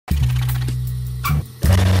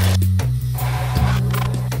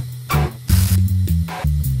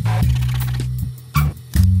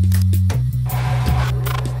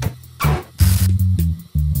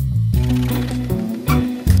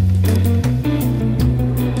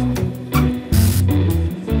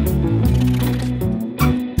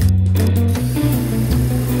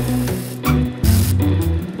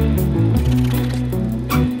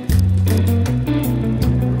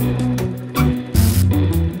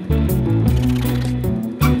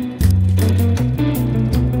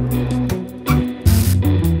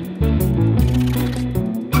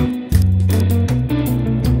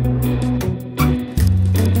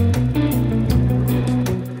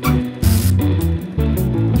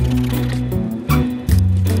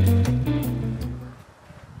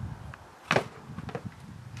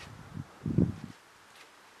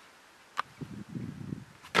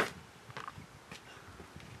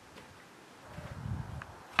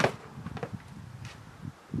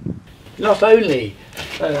not only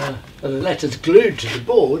are the letters glued to the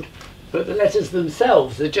board, but the letters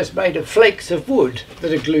themselves are just made of flakes of wood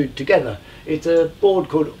that are glued together. It's a board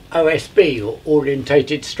called OSB, or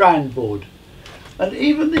orientated strand board. And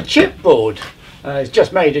even the chipboard is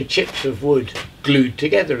just made of chips of wood glued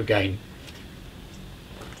together again.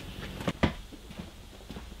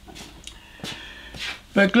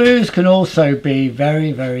 But glues can also be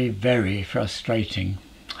very, very, very frustrating.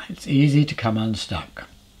 It's easy to come unstuck.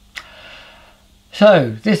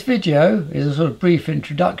 So this video is a sort of brief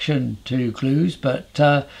introduction to glues,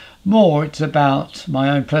 but more it's about my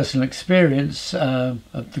own personal experience of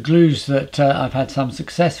the glues that I've had some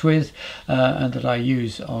success with and that I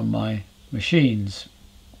use on my machines.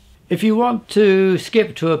 If you want to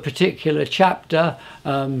skip to a particular chapter,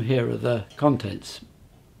 here are the contents.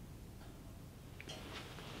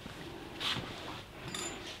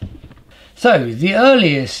 So the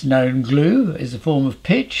earliest known glue is a form of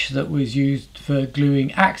pitch that was used for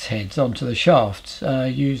gluing axe heads onto the shafts,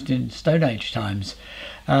 used in Stone Age times.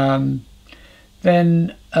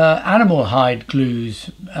 Then animal hide glues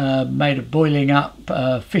made of boiling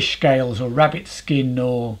up fish scales or rabbit skin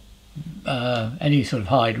or any sort of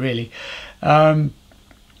hide really.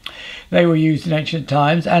 They were used in ancient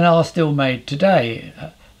times and are still made today.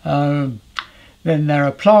 Then there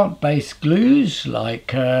are plant-based glues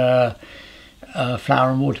like flour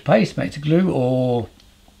and water paste makes a glue, or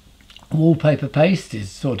wallpaper paste is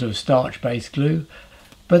sort of starch-based glue.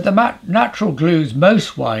 But the natural glues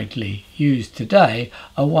most widely used today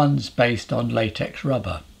are ones based on latex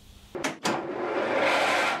rubber.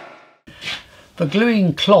 For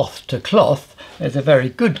gluing cloth to cloth, there's a very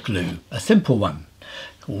good glue, a simple one,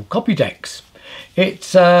 called Copydex.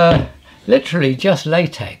 It's literally just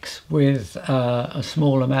latex with a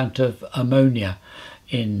small amount of ammonia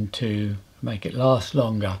in to make it last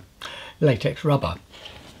longer. Latex rubber.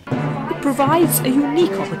 It provides a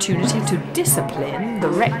unique opportunity to discipline the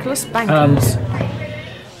reckless bankers.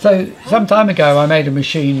 So some time ago I made a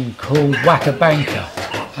machine called Whack-A-Banker,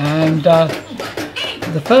 and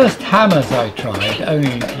the first hammers I tried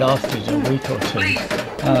only lasted a week or two.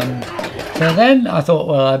 So then I thought,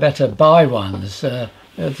 well, I better buy ones. So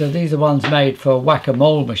these are ones made for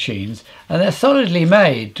whack-a-mole machines, and they're solidly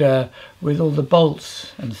made with all the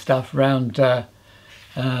bolts and stuff around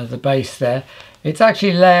the base there. It's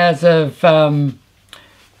actually layers of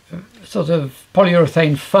sort of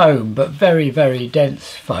polyurethane foam, but very, very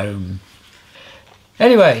dense foam.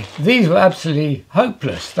 Anyway, these were absolutely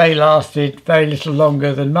hopeless. They lasted very little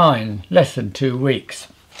longer than mine, less than 2 weeks.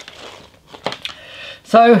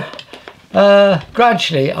 So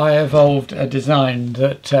gradually I evolved a design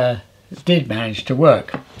that did manage to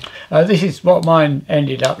work. This is what mine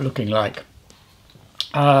ended up looking like.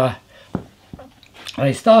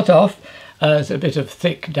 They start off as a bit of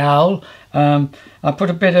thick dowel. I put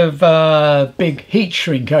a bit of big heat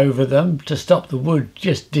shrink over them to stop the wood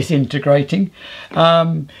just disintegrating.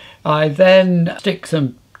 I then stick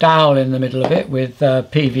some dowel in the middle of it with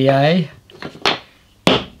PVA.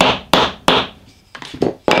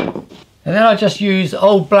 And then I just use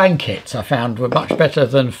old blankets. I found were much better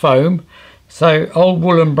than foam. So old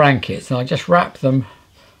woolen blankets, and I just wrap them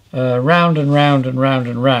round and round and round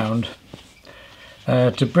and round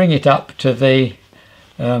to bring it up to the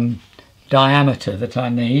diameter that I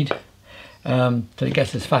need, so it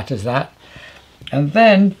gets as fat as that. And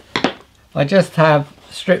then I just have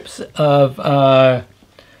strips of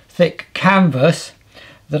thick canvas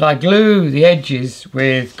that I glue the edges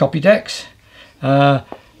with Copydex,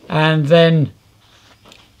 and then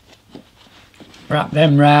wrap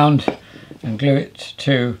them round and glue it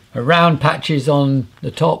to round patches on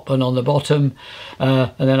the top and on the bottom,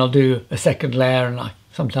 and then I'll do a second layer and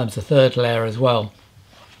sometimes a third layer as well.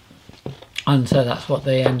 And so that's what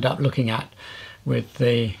they end up looking at with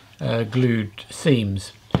the glued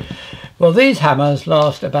seams. Well, these hammers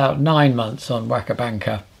last about 9 months on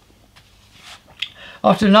Whack-A-Banker.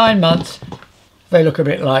 After 9 months they look a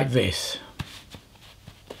bit like this.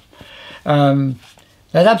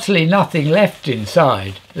 There's absolutely nothing left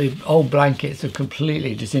inside. The old blankets have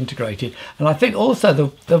completely disintegrated, and I think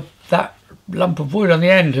also that lump of wood on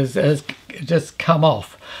the end has just come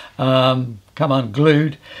off, come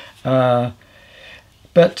unglued. But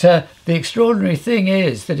the extraordinary thing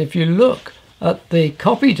is that if you look at the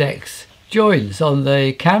Copydex joints on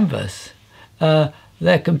the canvas,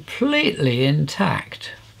 they're completely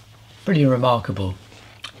intact. Pretty remarkable.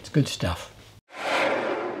 It's good stuff.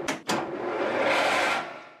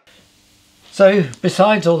 So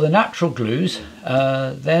besides all the natural glues,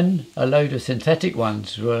 then a load of synthetic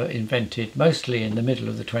ones were invented mostly in the middle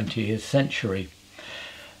of the 20th century,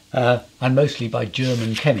 and mostly by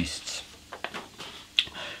German chemists.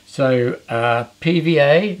 So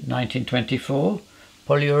PVA 1924,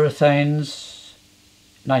 polyurethanes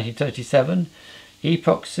 1937,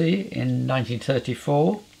 epoxy in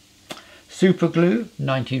 1934, superglue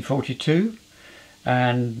 1942,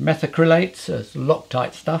 and methacrylates as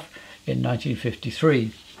Loctite stuff in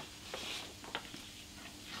 1953.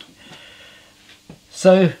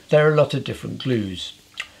 So there are a lot of different glues.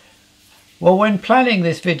 Well, when planning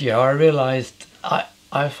this video, I realised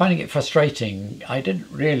I was finding it frustrating. I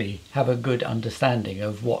didn't really have a good understanding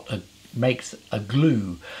of what makes a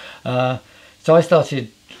glue. So I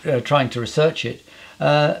started trying to research it,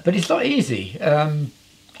 but it's not easy.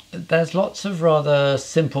 There's lots of rather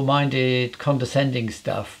simple-minded, condescending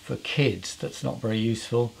stuff for kids that's not very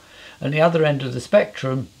useful. And the other end of the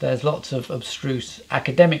spectrum, there's lots of abstruse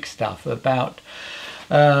academic stuff about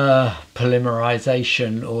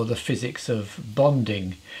polymerization or the physics of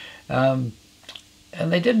bonding. And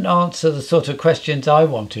they didn't answer the sort of questions I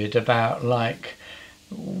wanted about, like,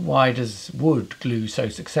 why does wood glue so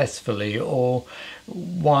successfully, or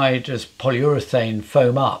why does polyurethane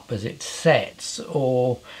foam up as it sets,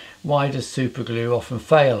 or why does superglue often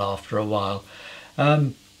fail after a while.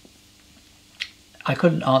 I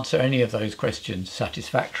couldn't answer any of those questions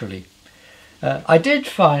satisfactorily. I did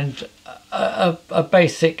find a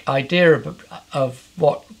basic idea of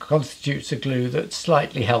what constitutes a glue that's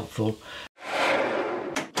slightly helpful.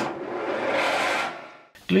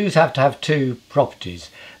 Glues have to have two properties,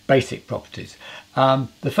 basic properties.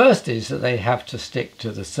 The first is that they have to stick to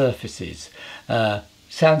the surfaces.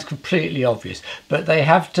 Sounds completely obvious, but they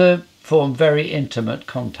have to form very intimate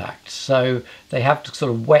contact, so they have to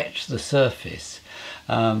sort of wet the surface.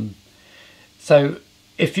 So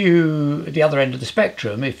if you, at the other end of the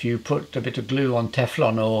spectrum, if you put a bit of glue on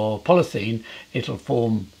Teflon or polythene, it'll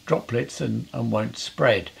form droplets and won't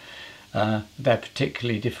spread. They're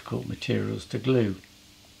particularly difficult materials to glue.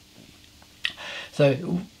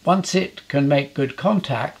 So once it can make good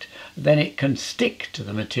contact, then it can stick to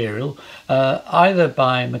the material either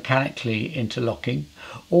by mechanically interlocking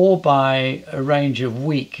or by a range of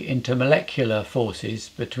weak intermolecular forces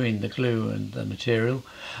between the glue and the material,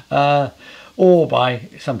 or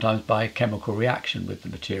sometimes by chemical reaction with the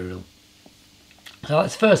material. So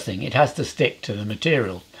that's the first thing, it has to stick to the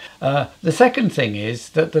material. The second thing is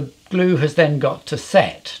that the glue has then got to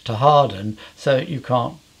set, to harden, so you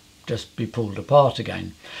can't just be pulled apart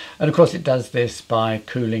again. And of course it does this by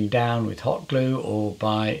cooling down with hot glue, or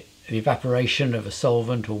by the evaporation of a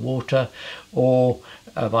solvent or water, or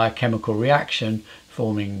by a chemical reaction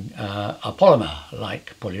forming a polymer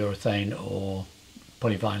like polyurethane or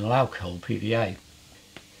polyvinyl alcohol, PVA.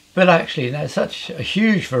 But actually there's such a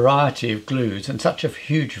huge variety of glues and such a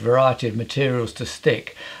huge variety of materials to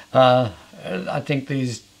stick. I think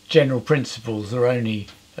these general principles are only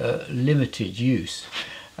limited use.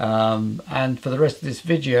 And for the rest of this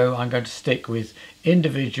video I'm going to stick with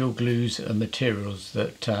individual glues and materials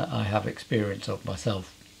that I have experience of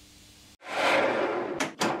myself.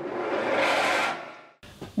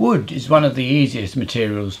 Wood is one of the easiest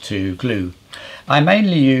materials to glue. I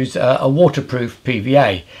mainly use a waterproof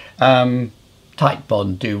PVA.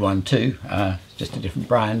 Titebond do one too, just a different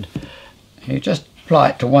brand. You just apply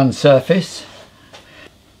it to one surface.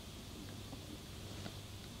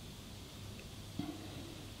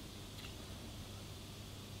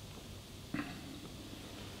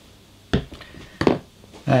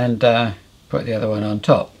 And put the other one on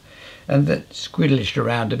top, and then squiddle it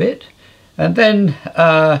around a bit, and then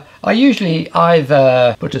I usually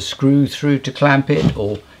either put a screw through to clamp it,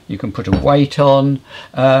 or you can put a weight on,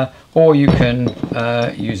 or you can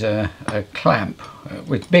use a clamp.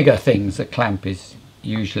 With bigger things a clamp is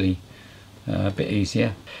usually a bit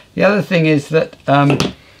easier. The other thing is that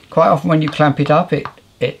quite often when you clamp it up it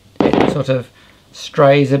sort of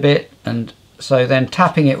strays a bit, and so then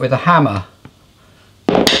tapping it with a hammer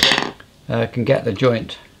can get the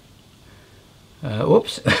joint.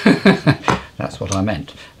 Whoops, that's what I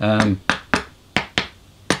meant.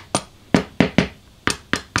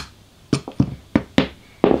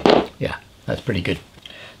 Yeah, that's pretty good.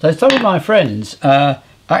 So some of my friends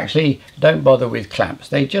actually don't bother with clamps.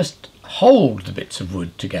 They just hold the bits of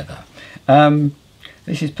wood together.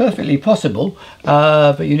 This is perfectly possible,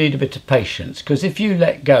 but you need a bit of patience, because if you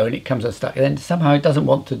let go and it comes unstuck, then somehow it doesn't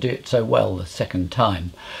want to do it so well the second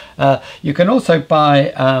time. You can also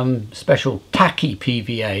buy special tacky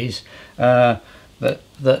PVAs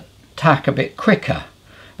that tack a bit quicker,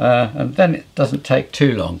 and then it doesn't take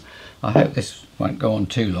too long. I hope this won't go on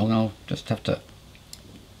too long. I'll just have to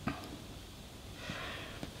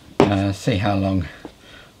see how long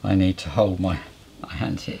I need to hold my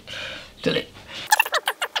hands here. Still it.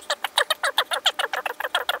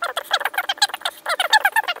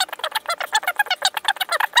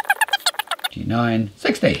 49,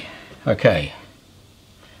 60. Okay.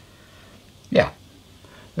 Yeah,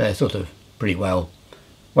 they're sort of pretty well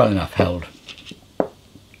enough held.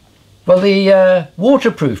 Well, the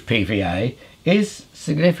waterproof PVA is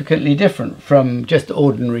significantly different from just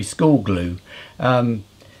ordinary school glue.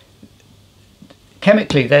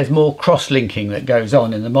 Chemically, there's more cross-linking that goes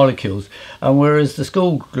on in the molecules, and whereas the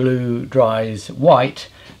school glue dries white,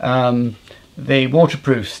 the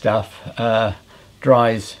waterproof stuff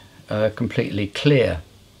dries completely clear.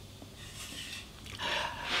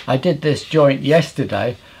 I did this joint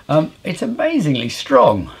yesterday. It's amazingly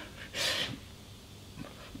strong.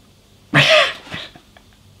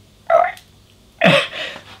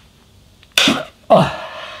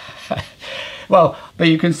 Well, but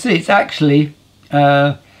you can see it's actually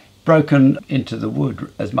broken into the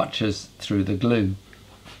wood as much as through the glue.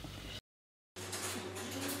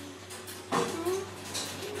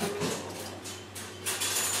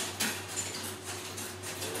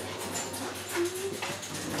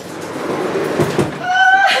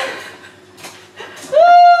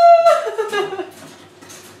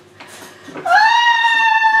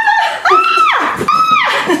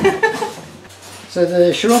 So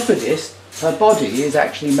the chiropodist, her body is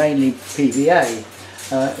actually mainly PVA.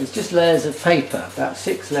 It's just layers of paper, about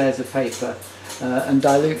 6 layers of paper, and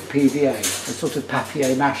dilute PVA, a sort of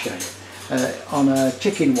papier-mâché, on a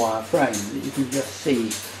chicken wire frame that you can just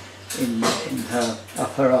see in her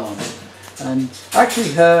upper arm. And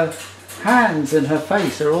actually her hands and her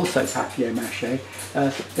face are also papier-mâché.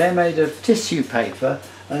 They're made of tissue paper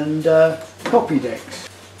and copydex.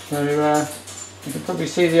 So you can probably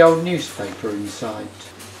see the old newspaper inside.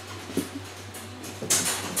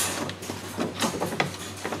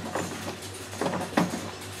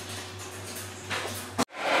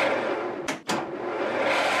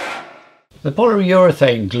 The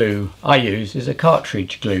polyurethane glue I use is a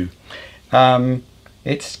cartridge glue.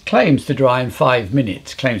 It claims to dry in 5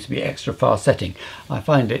 minutes, claims to be extra fast setting. I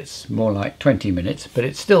find it's more like 20 minutes, but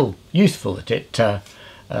it's still useful that it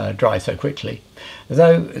dries so quickly.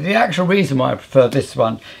 Though the actual reason why I prefer this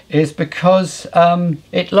one is because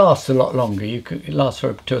it lasts a lot longer. It lasts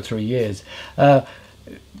for 2 or 3 years.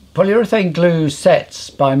 Polyurethane glue sets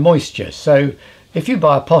by moisture, so if you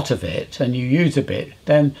buy a pot of it and you use a bit,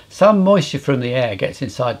 then some moisture from the air gets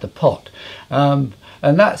inside the pot, and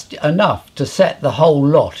that's enough to set the whole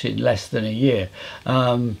lot in less than a year.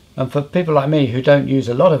 And for people like me who don't use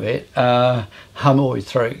a lot of it, I'm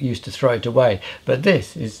always used to throw it away, but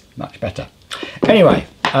this is much better. Anyway,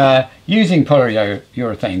 using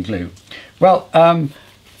polyurethane glue. Well,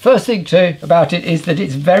 first thing about it is that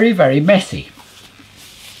it's very, very messy,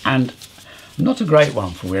 and not a great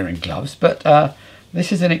one for wearing gloves, but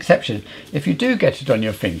this is an exception. If you do get it on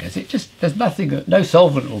your fingers, there's nothing, no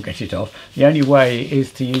solvent will get it off. The only way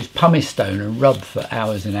is to use pumice stone and rub for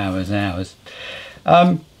hours and hours and hours.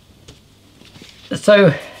 And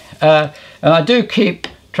I do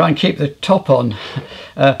try and keep the top on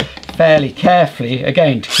fairly carefully,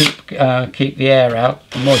 again to keep the air out,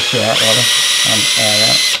 the moisture out rather, and air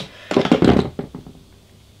out.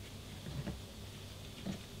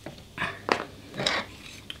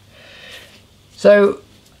 So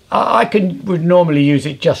I would normally use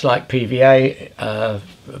it just like PVA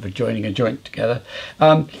for joining a joint together,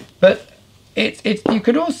 but you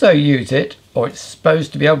could also use it, or it's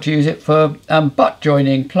supposed to be able to use it for butt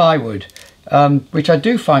joining plywood, which I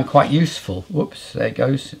do find quite useful. Whoops, there it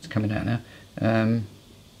goes, it's coming out now.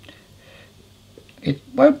 It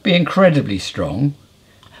won't be incredibly strong,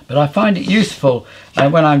 but I find it useful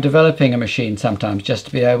when I'm developing a machine sometimes, just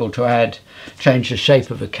to be able to change the shape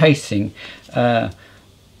of a casing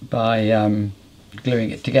by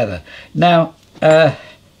gluing it together. Now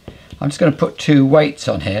I'm just going to put 2 weights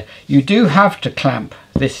on here. You do have to clamp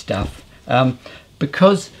this stuff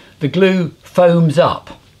because the glue foams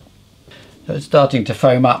up. So it's starting to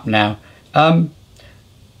foam up now.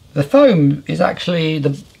 The foam is actually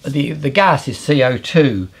the gas is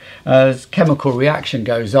CO2. As chemical reaction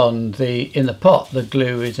goes on in the pot, the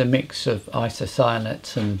glue is a mix of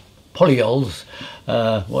isocyanates and polyols,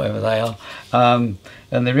 whatever they are,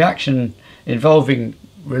 and the reaction involving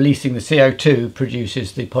releasing the CO2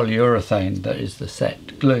 produces the polyurethane that is the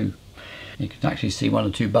set glue. You can actually see 1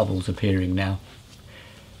 or 2 bubbles appearing now.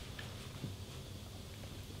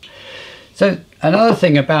 So another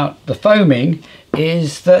thing about the foaming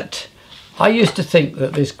is that I used to think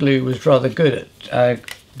that this glue was rather good at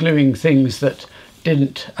gluing things that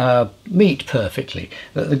didn't meet perfectly,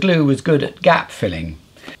 that the glue was good at gap filling.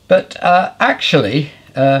 But actually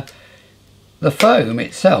the foam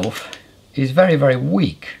itself is very, very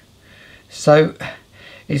weak, so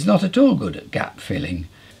it's not at all good at gap filling.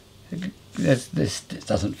 this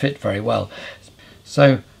doesn't fit very well.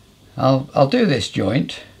 So I'll do this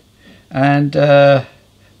joint, and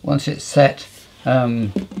once it's set,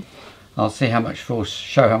 I'll see how much force,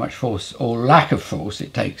 show how much force or lack of force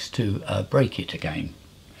it takes to break it again.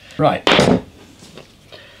 Right,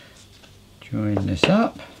 join this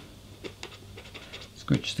up,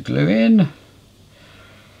 scooch the glue in,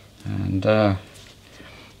 and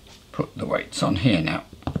put the weights on here now.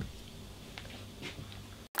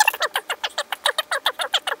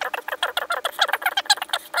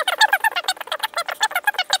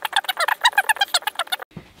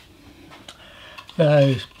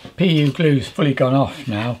 PU glue's fully gone off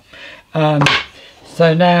now.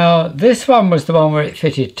 So now this one was the one where it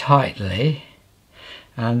fitted tightly,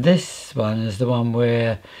 and this one is the one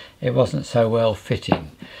where it wasn't so well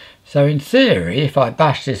fitting. So in theory, if I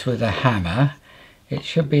bash this with a hammer, it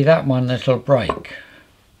should be that one that'll break.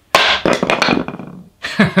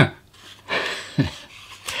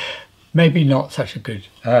 Maybe not such a good,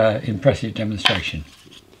 impressive demonstration.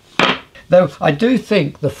 Though I do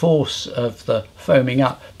think the force of the foaming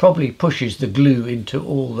up probably pushes the glue into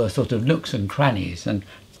all the sort of nooks and crannies, and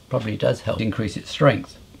probably does help increase its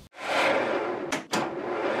strength.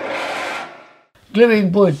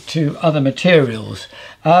 Gluing wood to other materials.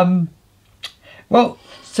 Well,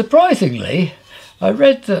 surprisingly, I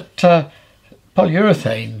read that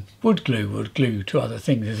polyurethane wood glue would glue to other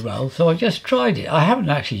things as well, so I just tried it. I haven't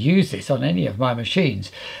actually used this on any of my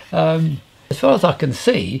machines. As far as I can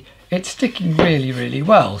see, it's sticking really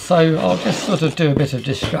well, so I'll just sort of do a bit of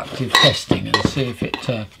destructive testing and see if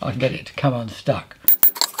I can get it to come unstuck.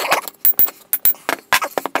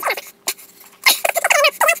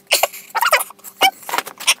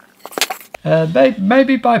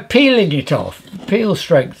 Maybe by peeling it off. Peel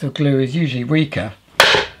strength of glue is usually weaker.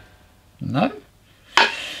 No?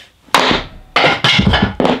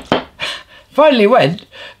 Finally went,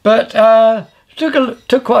 but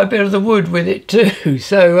took quite a bit of the wood with it too,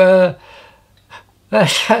 so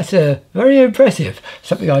that's very impressive,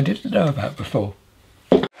 something I didn't know about before.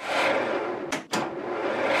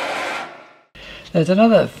 There's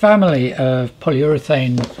another family of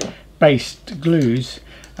polyurethane based glues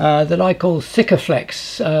that I call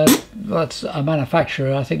Sikaflex. That's a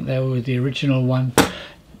manufacturer, I think they were the original one.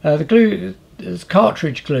 The glue, this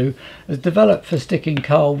cartridge glue, is developed for sticking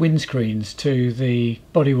car windscreens to the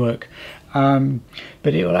bodywork.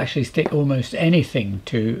 But it will actually stick almost anything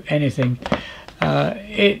to anything.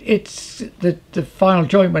 It's the final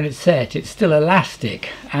joint when it's set, it's still elastic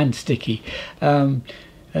and sticky, and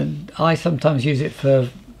I sometimes use it for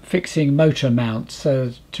fixing motor mounts,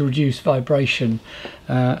 so to reduce vibration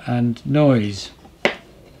and noise.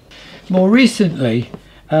 More recently,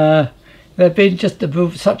 there have been just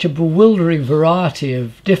such a bewildering variety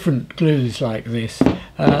of different glues like this.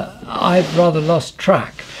 I've rather lost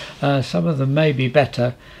track. Some of them may be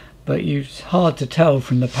better, but it's hard to tell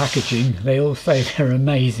from the packaging. They all say they're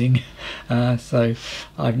amazing, so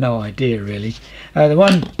I've no idea really. The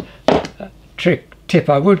one tip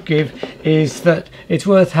I would give is that it's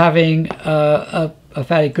worth having a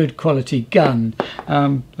very good quality gun.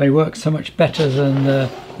 They work so much better than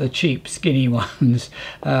the cheap skinny ones,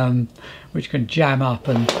 which can jam up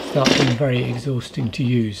and start being very exhausting to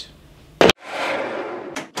use.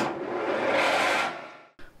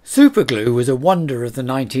 Superglue was a wonder of the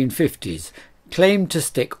 1950s, claimed to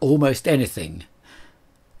stick almost anything,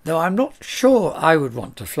 though I'm not sure I would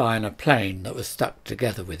want to fly in a plane that was stuck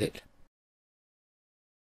together with it.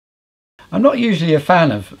 I'm not usually a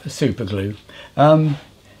fan of superglue,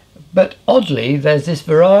 but oddly there's this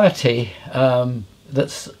variety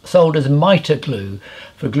that's sold as mitre glue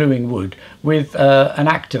for gluing wood with an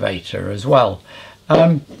activator as well.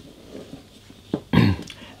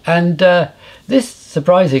 This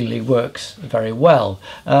surprisingly works very well.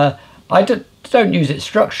 I don't use it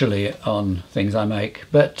structurally on things I make,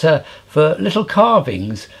 but for little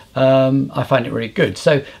carvings I find it really good.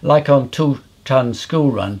 So like on 2-ton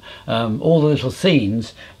school run, all the little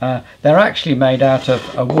scenes, they're actually made out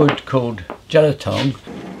of a wood called gelatine.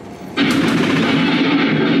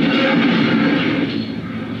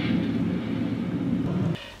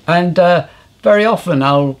 And very often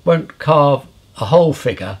I won't carve a whole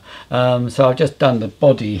figure, so I've just done the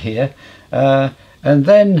body here, and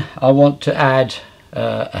then I want to add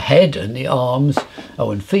a head and the arms,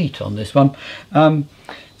 and feet on this one.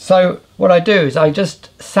 So what I do is I just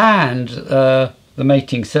sand the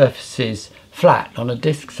mating surfaces flat on a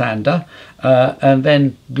disc sander, and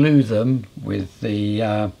then glue them with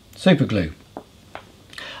the super glue.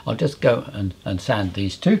 I'll just go and sand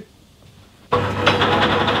these two.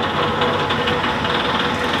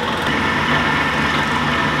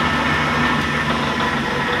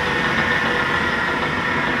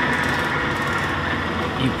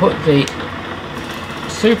 put the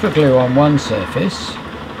super glue on one surface,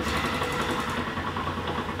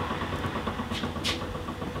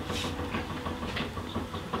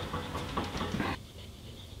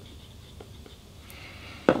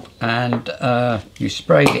 and you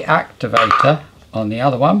spray the activator on the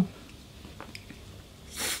other one.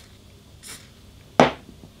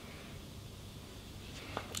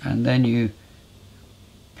 And then you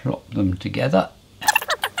plop them together.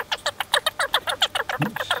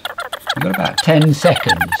 Oops. You've got about 10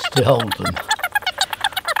 seconds to hold them.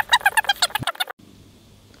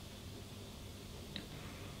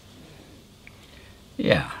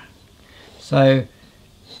 Yeah, so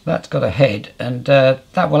that's got a head, and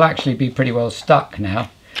that will actually be pretty well stuck now.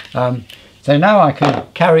 So now I can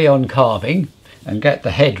carry on carving and get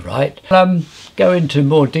the head right. Go into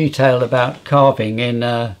more detail about carving in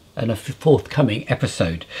a forthcoming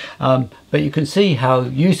episode, but you can see how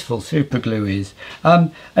useful superglue is,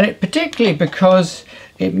 and it particularly because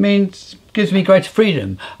it gives me greater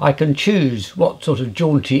freedom. I can choose what sort of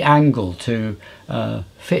jaunty angle to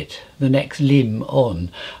fit the next limb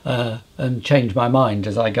on, and change my mind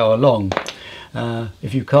as I go along.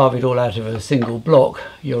 If you carve it all out of a single block,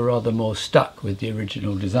 you're rather more stuck with the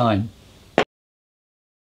original design.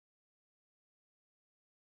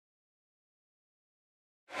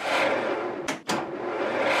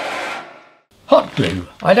 Hot glue.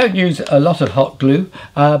 I don't use a lot of hot glue,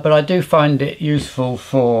 but I do find it useful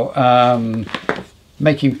for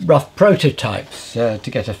making rough prototypes to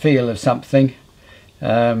get a feel of something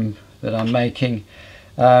that I'm making.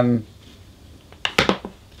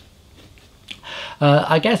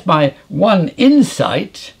 I guess my one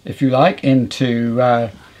insight, if you like, into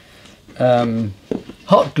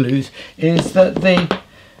hot glues is that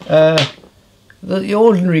the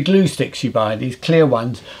ordinary glue sticks you buy, these clear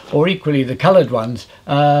ones, or equally the coloured ones,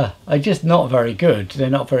 are just not very good. They're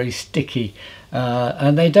not very sticky,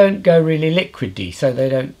 and they don't go really liquidy, so they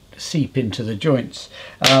don't seep into the joints.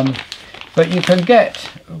 But you can get,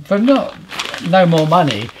 for no more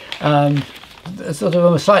money, sort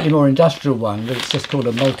of a slightly more industrial one. It's just called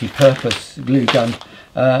a multi-purpose glue gun,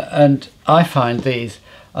 and I find these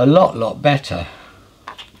a lot better.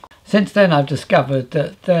 Since then I've discovered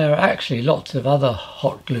that there are actually lots of other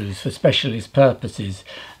hot glues for specialist purposes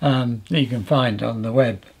that you can find on the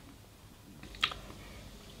web.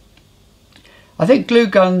 I think glue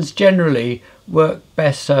guns generally work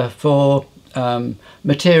better for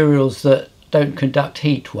materials that don't conduct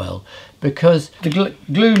heat well, because the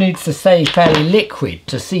glue needs to stay fairly liquid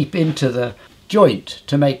to seep into the joint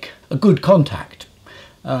to make a good contact.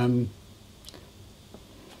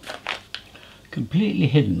 Completely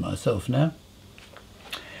hidden myself now,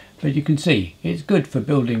 but you can see it's good for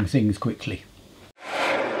building things quickly.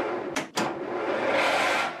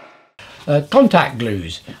 Contact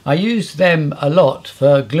glues. I use them a lot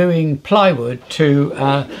for gluing plywood to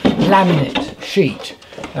laminate sheet.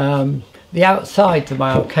 The outsides of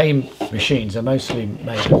my arcane machines are mostly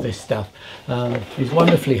made of this stuff. It's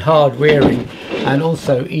wonderfully hard wearing and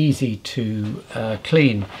also easy to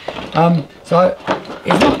clean. So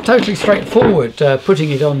it's not totally straightforward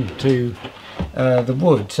putting it onto the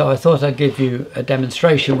wood, so I thought I'd give you a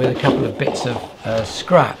demonstration with a couple of bits of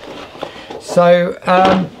scrap. So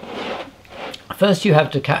first you have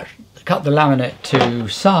to cut the laminate to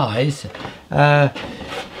size,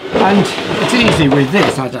 and it's easy with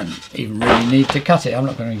this. I don't even really need to cut it. I'm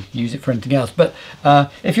not going to use it for anything else, but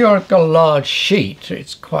if you've got a large sheet,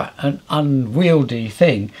 it's quite an unwieldy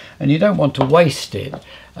thing and you don't want to waste it.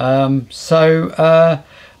 So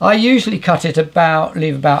I usually cut it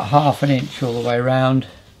leave about ½ inch all the way around.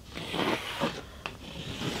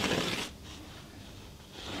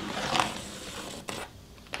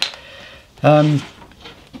 And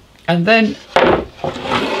then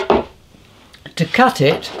to cut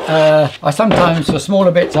it, I sometimes, for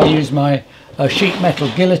smaller bits, I use my sheet metal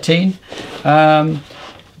guillotine,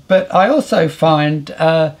 but I also find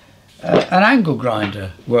an angle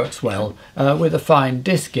grinder works well with a fine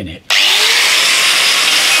disc in it.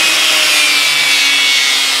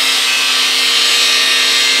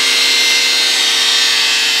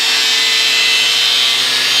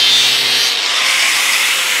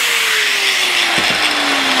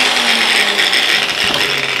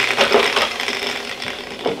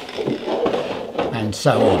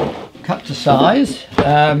 So on. Cut to size.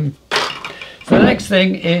 So the next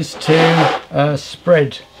thing is to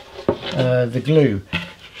spread the glue.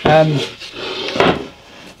 In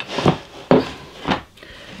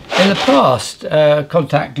the past,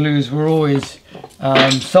 contact glues were always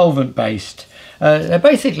solvent based. They're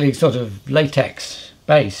basically sort of latex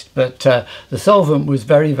based, but the solvent was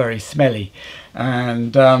very, very smelly,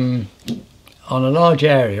 and on a large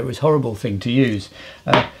area it was a horrible thing to use.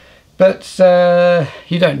 But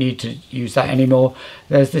you don't need to use that anymore.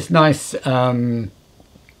 There's this nice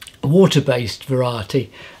water-based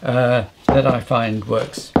variety that I find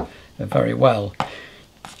works very well.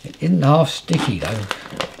 It isn't half sticky though.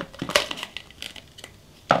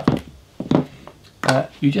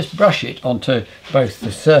 You just brush it onto both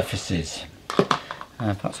the surfaces.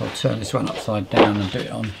 Perhaps I'll turn this one upside down and do it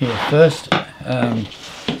on here first.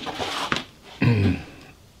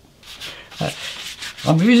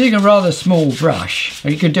 I'm using a rather small brush.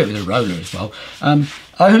 You can do it with a roller as well,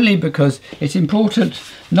 only because it's important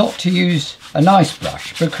not to use a nice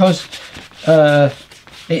brush, because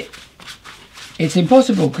it's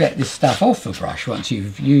impossible to get this stuff off the brush once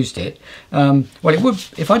you've used it. Well, it would,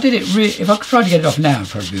 if I did it, if I tried to get it off now, it'd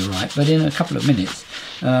probably be all right, but in a couple of minutes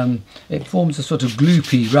it forms a sort of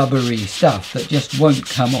gloopy, rubbery stuff that just won't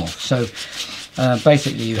come off. So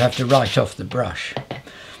basically you have to write off the brush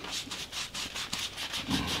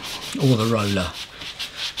or the roller.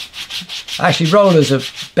 Actually, rollers are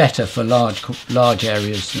better for large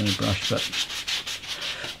areas than a brush, but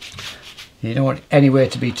you don't want anywhere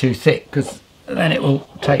to be too thick, because then it will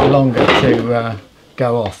take longer to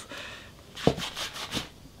go off.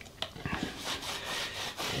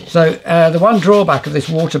 So the one drawback of this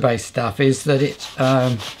water-based stuff is that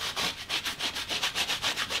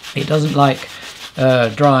it doesn't like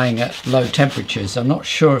drying at low temperatures. I'm not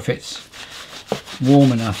sure if it's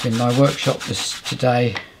warm enough in my workshop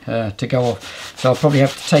today to go off, so I'll probably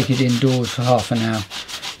have to take it indoors for half an hour.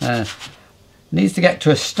 Needs to get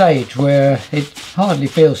to a stage where it hardly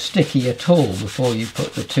feels sticky at all before you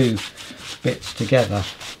put the two bits together.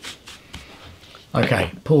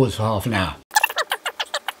 Okay, pause for half an hour.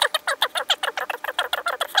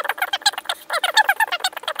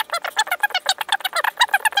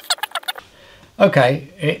 Okay,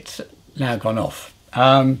 it's now gone off.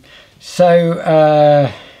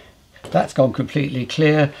 That's gone completely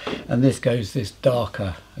clear, and this goes this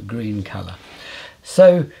darker green colour.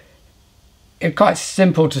 So it's quite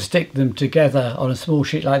simple to stick them together on a small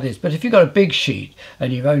sheet like this, but if you've got a big sheet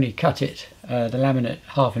and you've only cut it, the laminate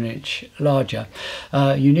half an inch larger,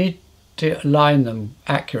 you need to line them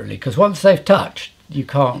accurately, because once they've touched you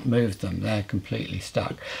can't move them, they're completely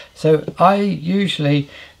stuck. So I usually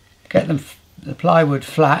get them the plywood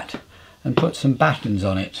flat and put some battens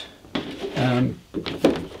on it.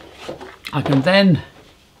 I can then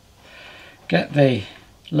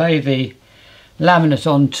lay the laminate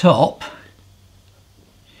on top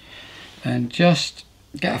and just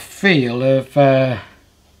get a feel of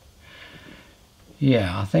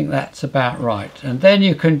yeah, I think that's about right, and then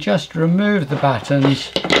you can just remove the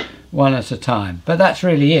battens one at a time. But that's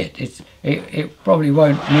really it. It probably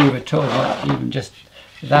won't move at all, even just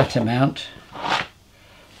that amount.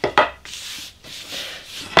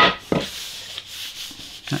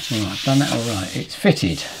 That's all right, I've done that all right. It's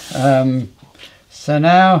fitted. So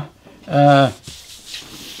now the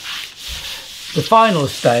final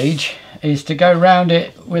stage is to go round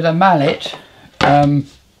it with a mallet.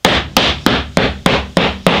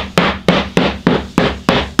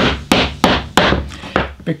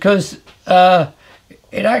 Because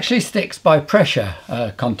it actually sticks by pressure,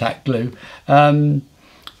 contact glue.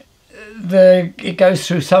 It goes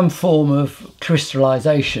through some form of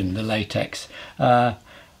crystallization, the latex.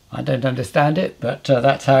 I don't understand it, but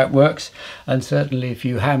that's how it works, and certainly if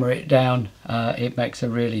you hammer it down it makes a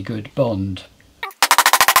really good bond.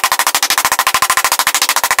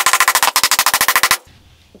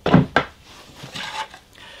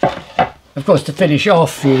 Of course, to finish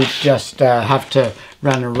off you just have to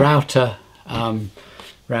run a router round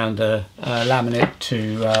the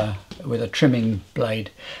laminate with a trimming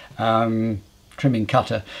blade, trimming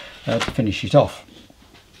cutter, to finish it off.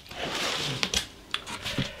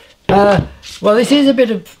 Well, this is a bit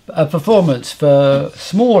of a performance for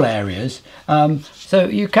small areas, so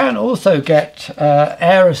you can also get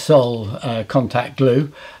aerosol contact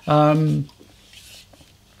glue.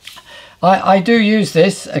 I do use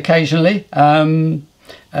this occasionally.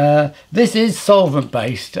 This is solvent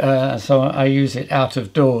based, so I use it out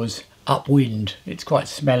of doors, upwind. It's quite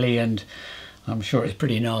smelly and I'm sure it's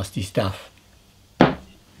pretty nasty stuff.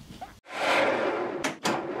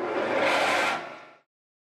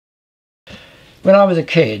 When I was a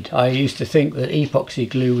kid, I used to think that epoxy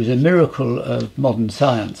glue was a miracle of modern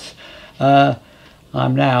science.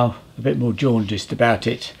 I'm now a bit more jaundiced about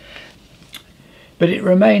it. But it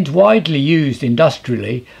remains widely used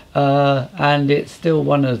industrially, and it's still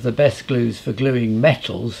one of the best glues for gluing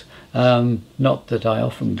metals. Not that I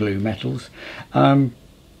often glue metals.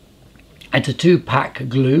 It's a 2-pack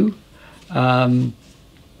glue. You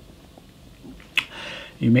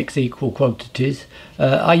mix equal quantities.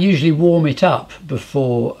 I usually warm it up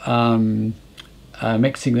before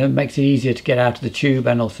mixing them. Makes it easier to get out of the tube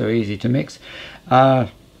and also easy to mix. I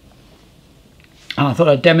thought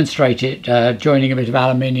I'd demonstrate it joining a bit of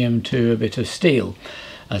aluminium to a bit of steel,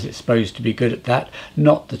 as it's supposed to be good at that.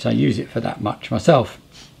 Not that I use it for that much myself.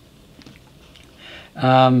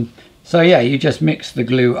 So yeah, you just mix the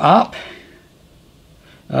glue up.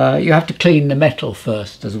 You have to clean the metal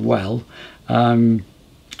first as well. And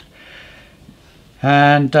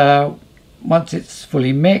once it's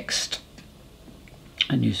fully mixed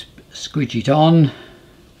and you squidge it on,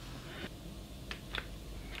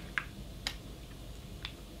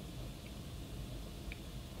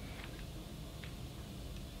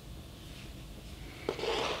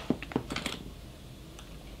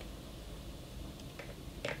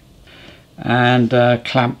 and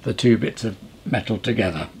clamp the 2 bits of metal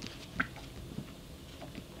together.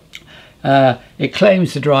 It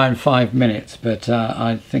claims to dry in 5 minutes, but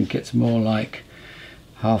I think it's more like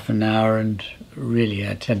half an hour, and really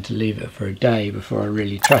I tend to leave it for a day before I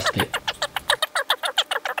really trust it.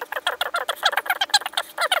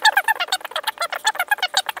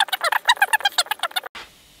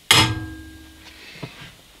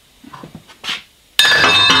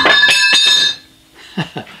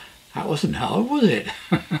 That wasn't hard, was it?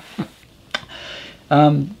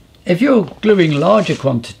 If you're gluing larger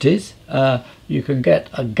quantities, you can get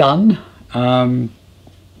a gun,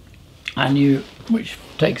 which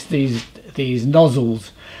takes these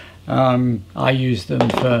nozzles. I use them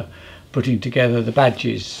for putting together the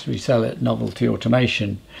badges we sell at Novelty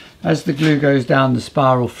Automation. As the glue goes down the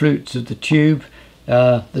spiral flutes of the tube,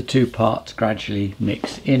 the 2 parts gradually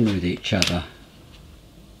mix in with each other.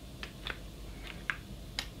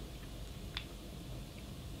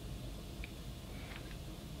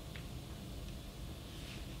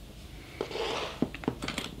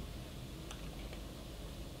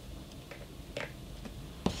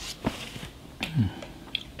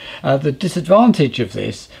 The disadvantage of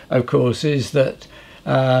this, of course, is that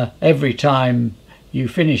every time you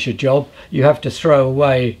finish a job you have to throw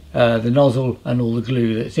away the nozzle and all the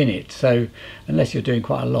glue that's in it, so unless you're doing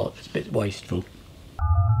quite a lot, it's a bit wasteful.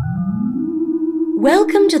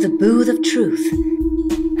 Welcome to the Booth of Truth,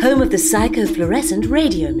 home of the Sikaflex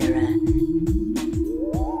radio mirror.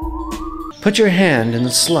 Put your hand in the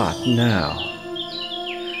slot now.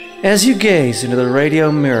 As you gaze into the radio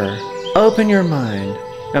mirror, open your mind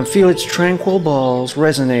and feel its tranquil balls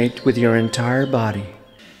resonate with your entire body.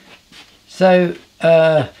 So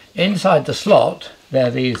inside the slot there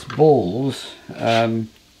are these balls, and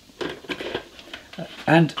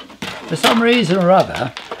for some reason or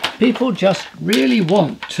other people just really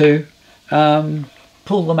want to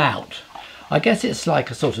pull them out. I guess it's like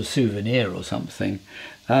a sort of souvenir or something.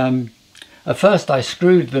 At first I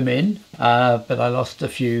screwed them in, but I lost a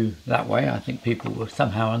few that way. I think people were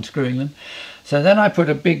somehow unscrewing them. So then I put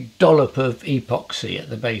a big dollop of epoxy at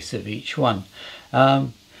the base of each one.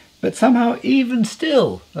 But somehow, even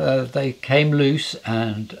still, they came loose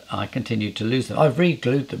and I continued to lose them. I've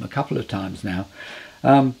re-glued them a couple of times now.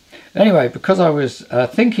 Anyway, because I was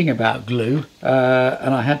thinking about glue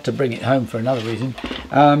and I had to bring it home for another reason,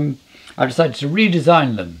 I decided to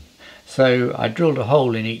redesign them. So I drilled a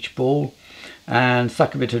hole in each ball and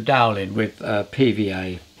stuck a bit of dowel in with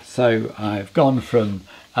PVA. So I've gone from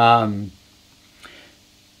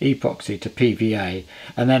epoxy to PVA,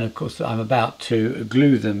 and then of course I'm about to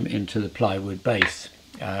glue them into the plywood base,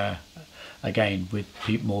 again with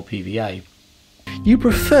more PVA. You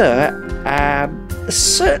prefer a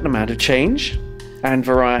certain amount of change and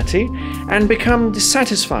variety, and become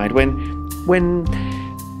dissatisfied when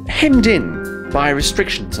hemmed in by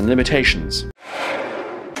restrictions and limitations.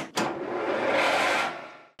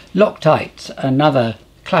 Loctite, another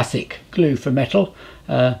classic glue for metal.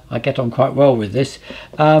 I get on quite well with this.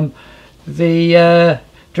 The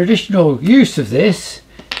traditional use of this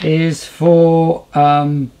is for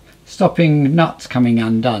stopping nuts coming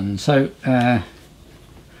undone. So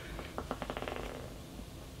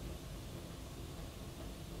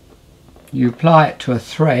you apply it to a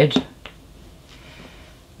thread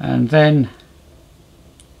and then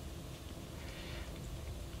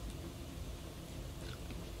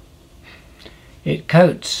it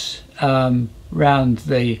coats round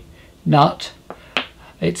the nut.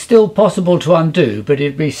 It's still possible to undo, but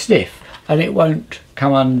it'd be stiff and it won't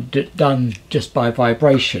come undone just by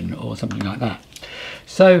vibration or something like that.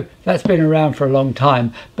 So that's been around for a long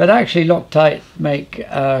time, but actually Loctite make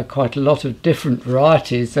quite a lot of different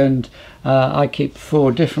varieties, and I keep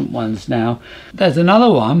 4 different ones now. There's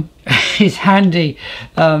another one. is handy,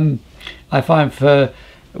 I find, for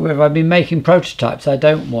where I've been making prototypes. I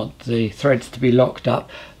don't want the threads to be locked up,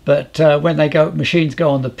 but when machines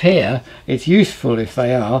go on the pier, it's useful if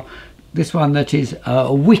they are. This one that is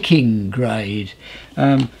a wicking grade,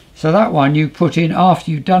 so that one you put in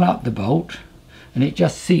after you've done up the bolt, and it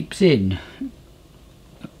just seeps in.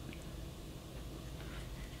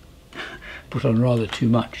 Put on rather too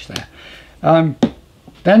much there.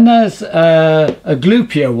 Then there's a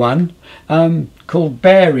glupier one called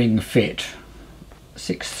Bearing Fit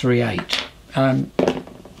 638.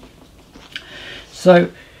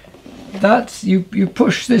 So that's you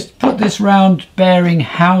put this round bearing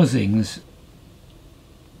housings.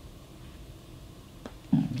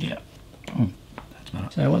 Yeah. That's better.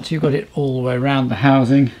 So once you've got it all the way around the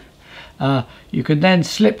housing, you can then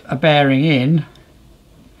slip a bearing in,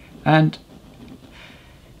 and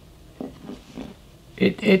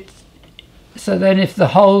so then if the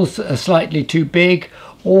holes are slightly too big,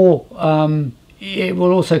 or it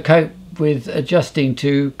will also cope with adjusting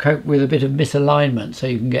to cope with a bit of misalignment, so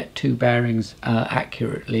you can get two bearings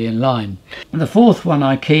accurately in line. And the fourth one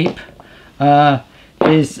I keep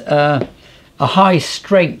is a high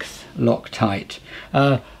strength Loctite,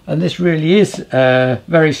 and this really is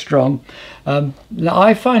very strong. Now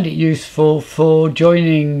I find it useful for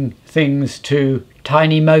joining things to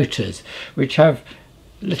tiny motors which have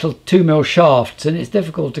little 2mm shafts, and it's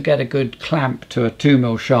difficult to get a good clamp to a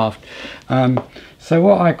 2mm shaft. So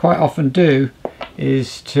what I quite often do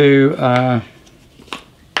is to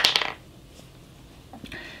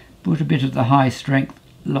put a bit of the high strength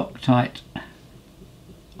Loctite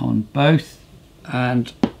on both,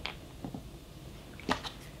 and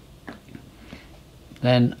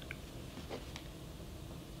then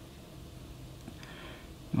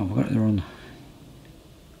I've got it there on.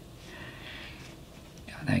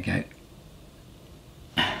 There you go.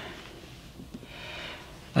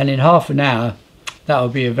 And in half an hour that will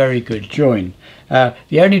be a very good join.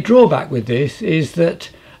 The only drawback with this is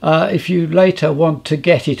that if you later want to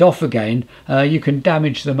get it off again, you can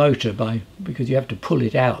damage the motor because you have to pull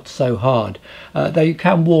it out so hard. Though you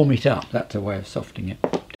can warm it up, that's a way of softening it.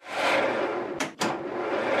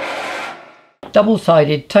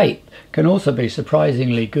 Double-sided tape can also be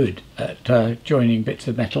surprisingly good at joining bits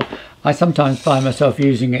of metal. I sometimes find myself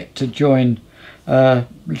using it to join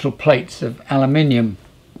little plates of aluminium,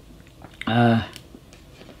 and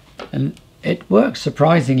it works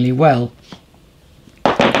surprisingly well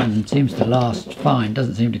and seems to last fine,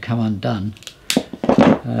 doesn't seem to come undone.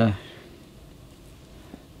 Of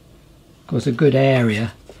course, a good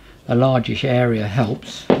area, a largish area,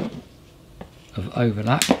 helps of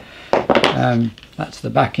overlap. That's the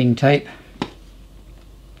backing tape.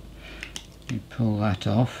 You pull that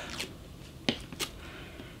off.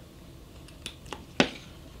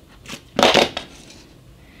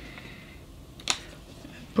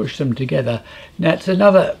 Push them together. Now it's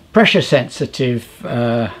another pressure sensitive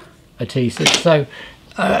adhesive, so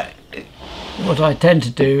what I tend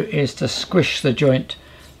to do is to squish the joint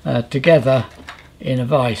together in a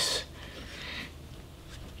vise.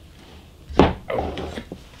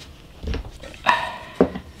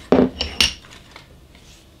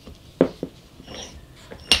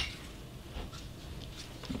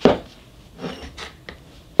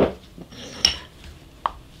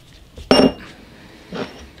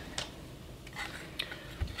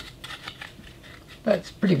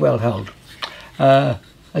 That's pretty well held. There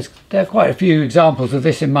are quite a few examples of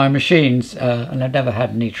this in my machines, and I've never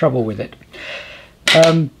had any trouble with it.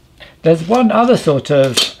 There's one other sort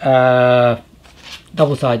of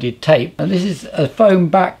double-sided tape, and this is a foam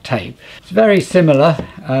back tape. It's very similar.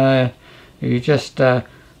 You just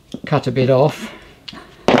cut a bit off.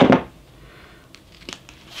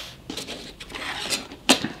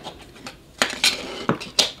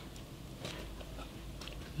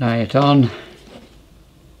 Lay it on.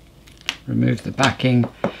 Remove the backing.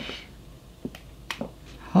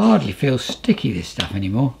 Hardly feels sticky, this stuff,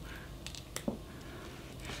 anymore.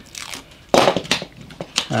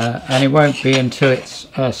 And it won't be until it's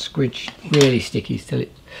squidged, really sticky, till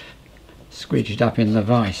it's squidged up in the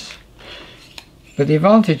vise. But the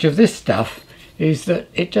advantage of this stuff is that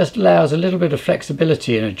it just allows a little bit of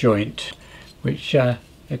flexibility in a joint, which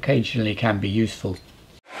occasionally can be useful.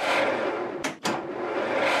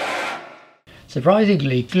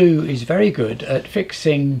 Surprisingly, glue is very good at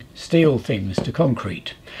fixing steel things to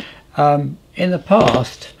concrete. In the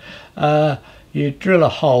past, you drill a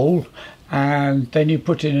hole and then you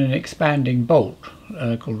put in an expanding bolt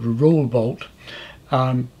called a rule bolt,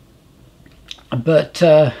 but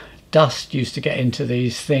dust used to get into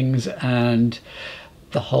these things, and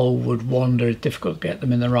the hole would wander. It's difficult to get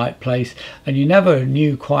them in the right place, and you never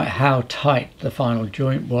knew quite how tight the final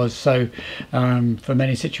joint was, so for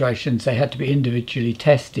many situations they had to be individually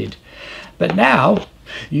tested. But now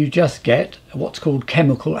you just get what's called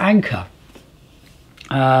chemical anchor.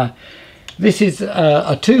 This is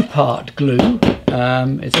a two-part glue.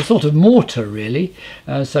 It's a sort of mortar really,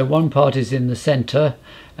 so one part is in the centre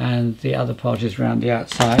and the other part is around the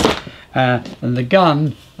outside, and the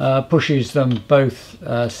gun pushes them both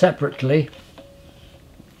separately,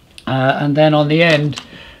 and then on the end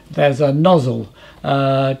there's a nozzle,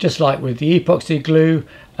 just like with the epoxy glue,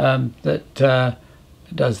 that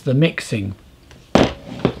does the mixing.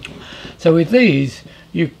 So with these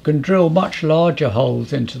you can drill much larger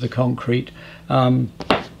holes into the concrete,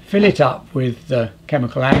 fill it up with the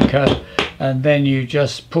chemical anchor, and then you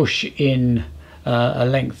just push in a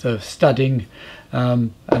length of studding,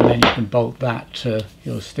 and then you can bolt that to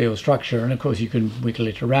your steel structure, and of course you can wiggle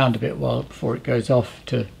it around a bit before it goes off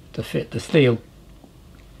to fit the steel.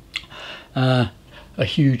 A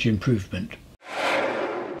huge improvement.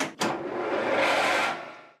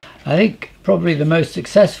 I think probably the most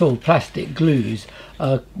successful plastic glues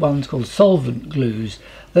are ones called solvent glues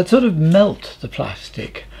that sort of melt the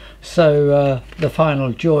plastic, so the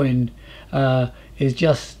final join is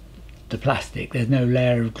just the plastic. There's no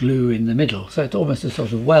layer of glue in the middle, so it's almost a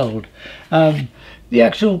sort of weld. The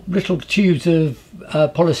actual little tubes of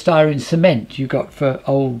polystyrene cement you got for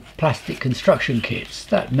old plastic construction kits,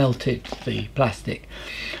 that melted the plastic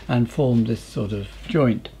and formed this sort of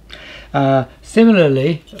joint.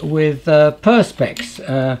 Similarly with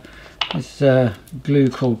Perspex, this glue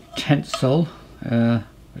called Tensol,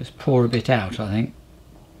 let's pour a bit out. I think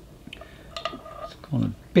it's gone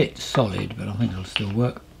a bit solid, but I think it'll still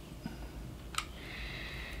work.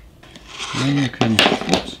 Then you can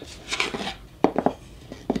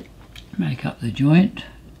make up the joint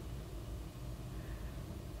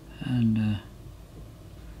and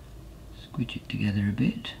squidge it together a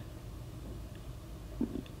bit,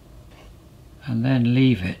 and then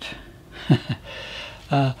leave it.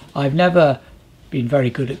 I've never been very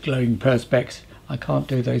good at gluing Perspex. I can't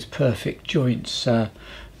do those perfect joints that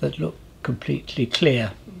look completely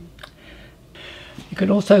clear. You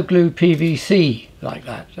can also glue PVC like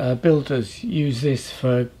that. Builders use this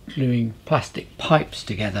for gluing plastic pipes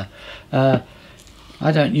together. I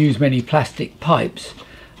don't use many plastic pipes,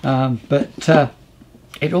 but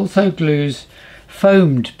it also glues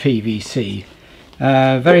foamed PVC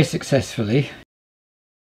very successfully.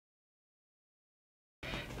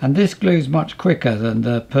 And this glues much quicker than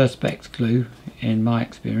the Perspex glue in my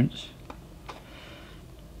experience.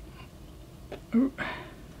 Ooh.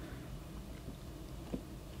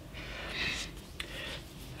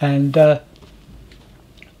 And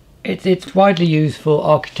it's widely used for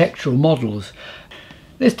architectural models.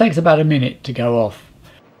 This takes about a minute to go off.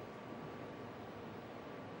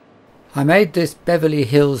 I made this Beverly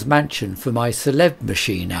Hills mansion for my celeb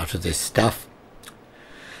machine out of this stuff.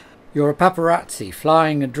 You're a paparazzi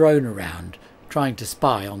flying a drone around, trying to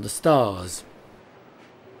spy on the stars.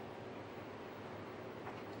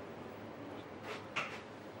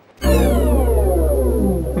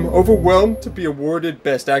 I'm overwhelmed to be awarded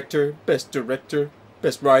Best Actor, Best Director,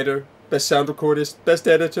 Best Writer, Best Sound Recordist, Best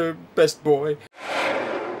Editor, Best Boy.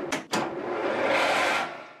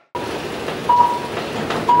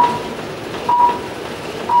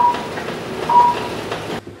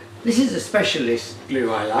 This is a specialist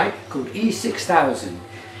glue I like called E6000.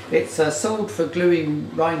 It's sold for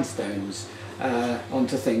gluing rhinestones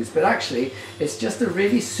onto things, but actually it's just a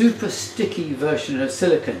really super sticky version of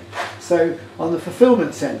silicone. So on the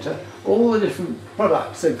fulfillment centre, all the different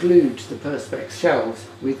products are glued to the Perspex shelves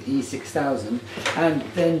with E6000, and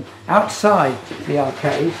then outside the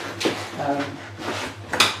arcade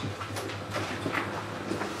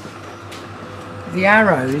the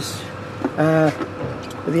arrows,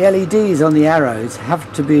 the LEDs on the arrows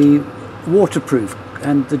have to be waterproof,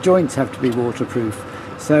 and the joints have to be waterproof.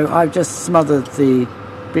 So I've just smothered the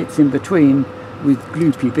bits in between with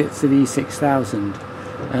gloopy bits of E6000,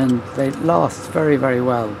 and they last very, very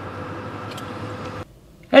well.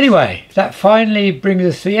 Anyway, that finally brings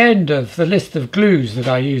us to the end of the list of glues that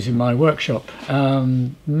I use in my workshop.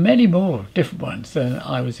 Many more different ones than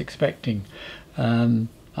I was expecting. I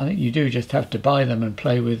think you do just have to buy them and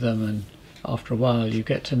play with them, and after a while you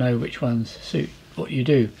get to know which ones suit what you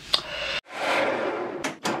do.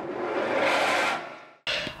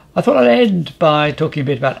 I thought I'd end by talking a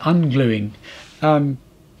bit about ungluing.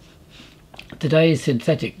 Today's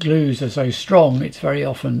synthetic glues are so strong it's very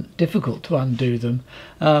often difficult to undo them,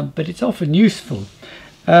 but it's often useful,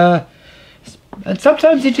 and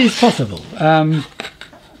sometimes it is possible.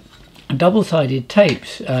 double-sided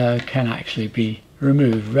tapes can actually be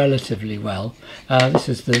removed relatively well. This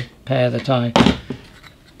is the pair that I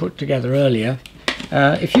put together earlier.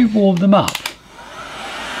 If you warm them up,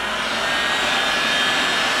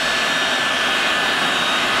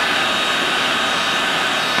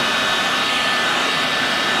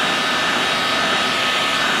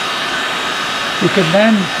 you can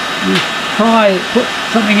then put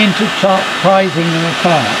something in to start prizing them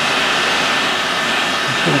apart.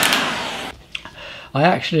 I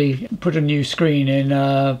actually put a new screen in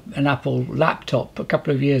an Apple laptop a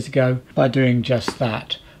couple of years ago by doing just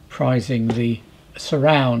that, prizing the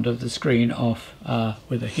surround of the screen off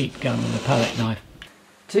with a heat gun and a palette knife.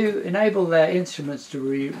 To enable their instruments to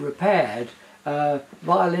be repaired,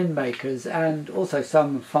 violin makers and also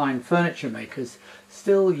some fine furniture makers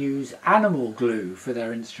still use animal glue for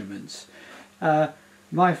their instruments.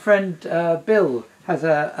 My friend Bill has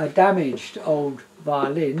a damaged old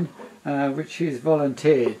violin which he's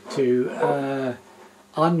volunteered to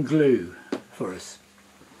unglue for us.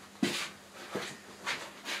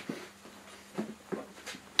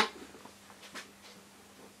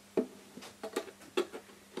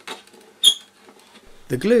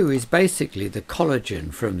 The glue is basically the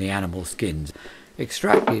collagen from the animal skins,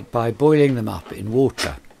 extracted by boiling them up in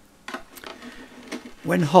water.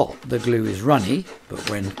 When hot, the glue is runny, but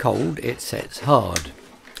when cold, it sets hard,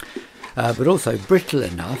 but also brittle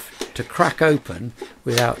enough to crack open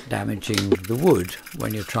without damaging the wood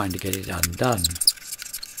when you're trying to get it undone.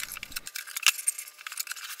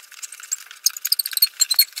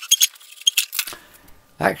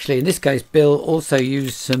 Actually, in this case, Bill also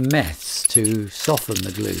used some meths to soften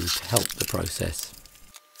the glue to help the process.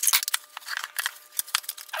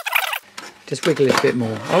 Just wiggle it a bit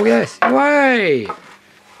more. Oh yes, away!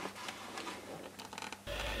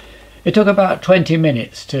 It took about 20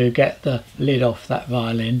 minutes to get the lid off that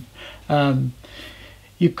violin.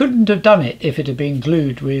 You couldn't have done it if it had been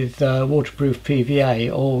glued with waterproof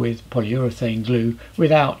PVA or with polyurethane glue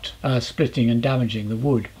without splitting and damaging the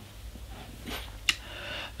wood.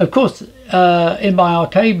 Of course, in my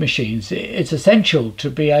arcade machines, it's essential to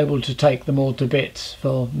be able to take them all to bits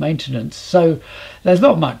for maintenance. So there's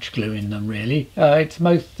not much glue in them really. They're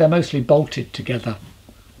mostly bolted together.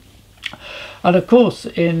 And of course,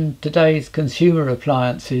 in today's consumer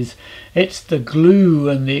appliances, it's the glue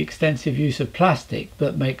and the extensive use of plastic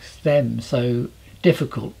that makes them so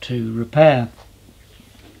difficult to repair.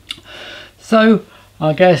 So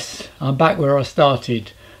I guess I'm back where I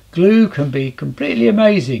started. Glue can be completely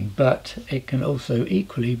amazing, but it can also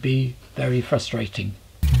equally be very frustrating.